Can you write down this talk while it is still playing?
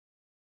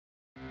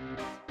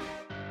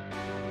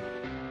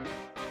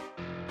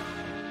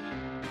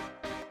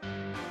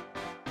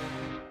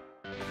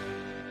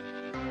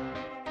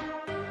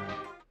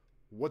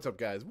What's up,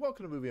 guys?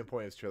 Welcome to Movie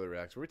Emporium's Trailer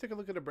Reacts, where we take a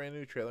look at a brand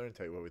new trailer and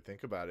tell you what we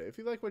think about it. If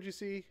you like what you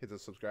see, hit the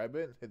subscribe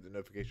button, hit the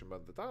notification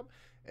button at the top,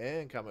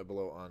 and comment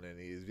below on any of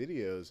these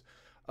videos.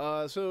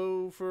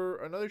 So for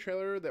another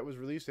trailer that was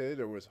released today,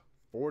 there was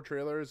 4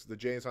 trailers. The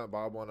Jay and Silent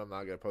Bob one I'm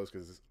not gonna post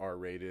because it's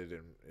R-rated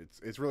and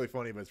it's really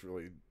funny, but it's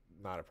really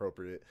not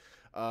appropriate.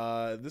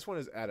 This one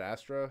is Ad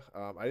Astra.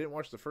 I didn't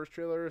watch the first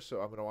trailer, so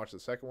I'm gonna watch the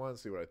second one,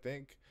 see what I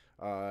think.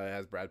 It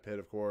has Brad Pitt,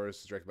 of course.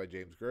 It's directed by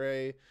James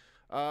Gray.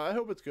 I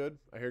hope it's good.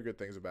 I hear good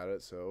things about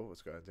it, so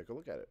let's go ahead and take a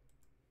look at it.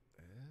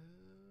 And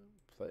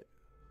play.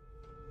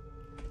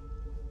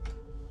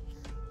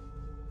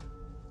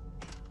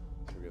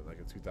 So we're getting like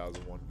a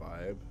 2001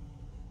 vibe.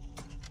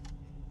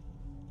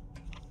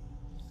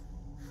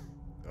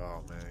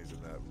 Oh man, he's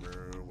in that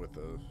room with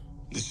the...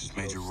 This is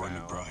Major Roy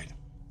McBride.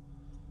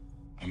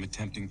 I'm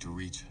attempting to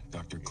reach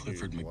Dr.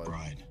 Clifford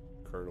McBride.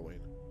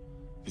 Curdling.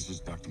 This is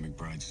Dr.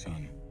 McBride's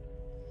son.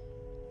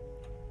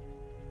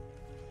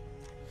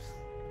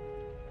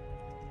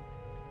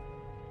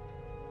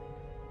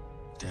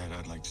 Dad,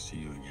 I'd like to see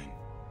you again.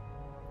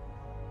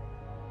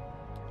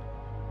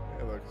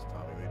 Hey, look, it's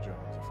Tommy Lee Jones.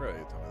 I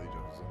forgot Tommy Lee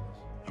Jones is in this.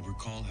 I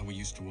recall how we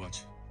used to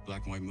watch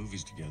black and white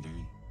movies together,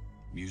 and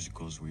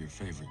musicals were your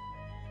favorite.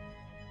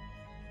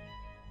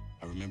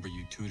 I remember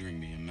you tutoring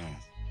me in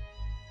math.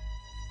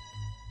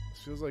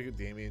 This feels like a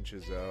Damien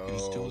Chazelle. It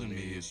instilled in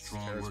me a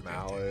strong work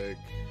ethic.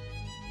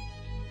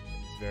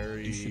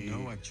 Very... You should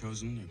know I've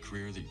chosen a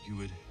career that you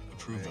would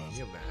approve of. Can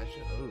you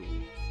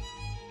imagine?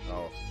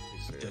 Oh,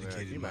 I've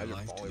dedicated my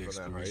life to the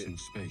exploration of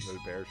space. With a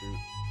parachute.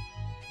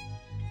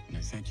 And I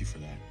thank you for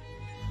that.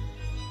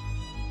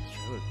 It's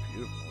really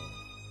beautiful.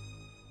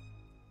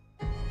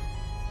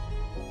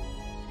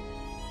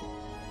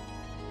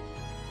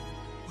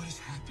 What is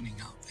happening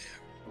out there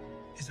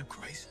is a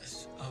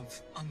crisis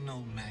of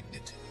unknown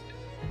magnitude.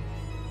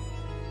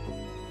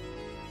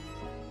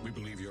 We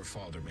believe your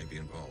father may be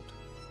involved.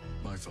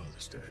 My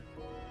father's dead.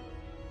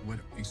 What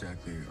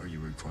exactly are you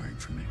requiring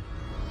from me?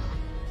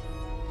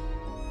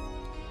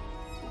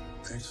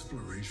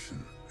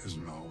 Exploration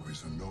isn't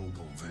always a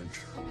noble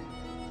venture.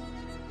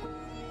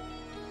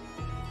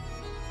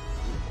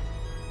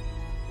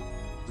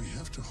 We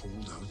have to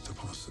hold out the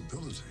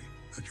possibility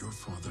that your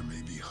father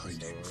may be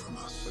hiding from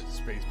us. Like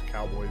Space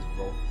Cowboys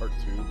Part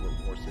 2,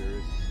 but more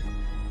serious.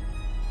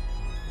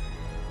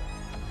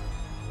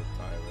 With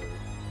Tyler.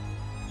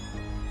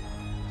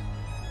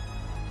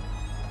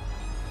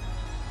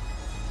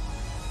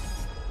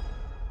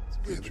 It's a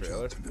good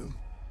trailer. To do.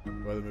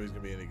 Whether the movie's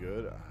gonna be any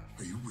good.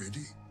 Are you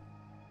ready?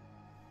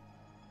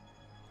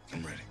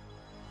 I'm ready.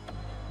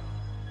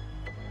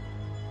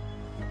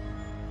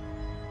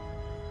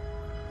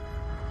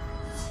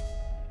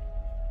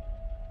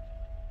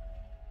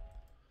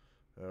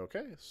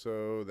 Okay,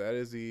 so that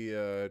is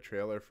the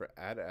trailer for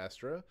Ad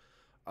Astra.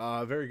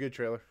 Very good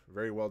trailer,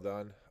 very well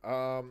done.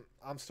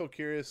 I'm still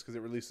curious because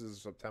it releases in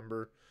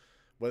September.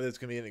 Whether it's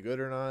gonna be any good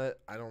or not,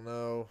 I don't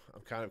know.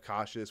 I'm kind of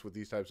cautious with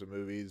these types of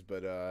movies,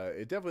 but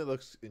it definitely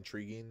looks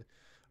intriguing.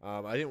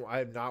 I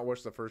have not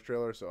watched the first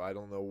trailer, so I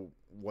don't know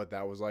what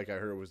that was like. I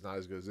heard it was not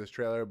as good as this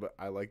trailer, but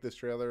I like this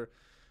trailer.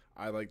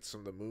 I liked some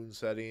of the moon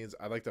settings.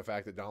 I like the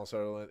fact that Donald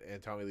Sutherland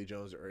and Tommy Lee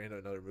Jones are in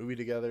another movie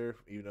together,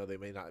 even though they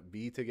may not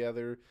be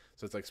together.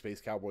 So it's like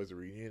Space Cowboys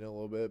reunion a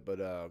little bit, but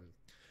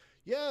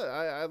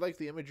yeah, I like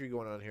the imagery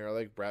going on here. I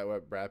like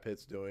what Brad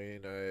Pitt's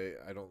doing.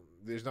 I don't.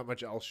 There's not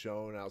much else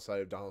shown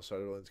outside of Donald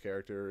Sutherland's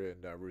character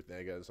and Ruth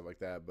Negga and stuff like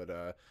that.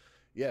 But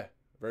yeah,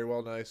 very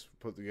well, nice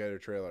put together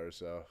trailer.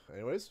 So,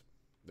 anyways,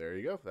 there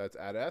you go. That's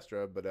Ad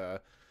Astra.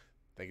 But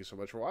thank you so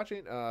much for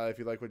watching. If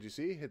you like what you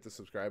see, hit the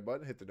subscribe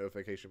button, hit the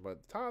notification button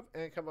at the top,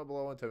 and comment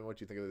below and tell me what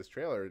you think of this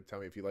trailer. Tell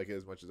me if you like it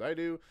as much as I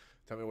do.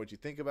 Tell me what you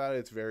think about it.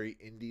 It's very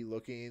indie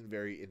looking,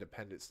 very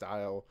independent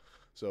style.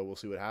 So we'll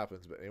see what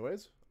happens. But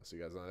anyways, I'll see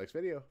you guys in the next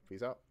video.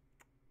 Peace out.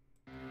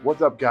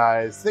 What's up,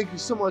 guys? Thank you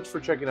so much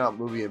for checking out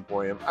Movie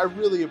Emporium. I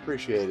really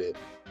appreciate it.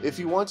 If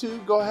you want to,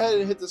 go ahead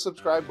and hit the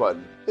subscribe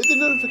button. Hit the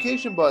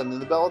notification button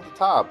and the bell at the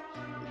top.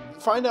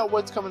 Find out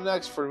what's coming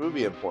next for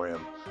Movie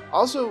Emporium.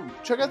 Also,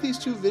 check out these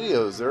 2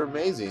 videos. They're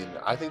amazing.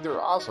 I think they're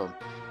awesome.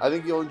 I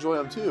think you'll enjoy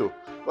them too.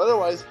 But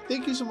otherwise,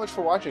 thank you so much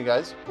for watching,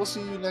 guys. We'll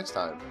see you next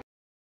time.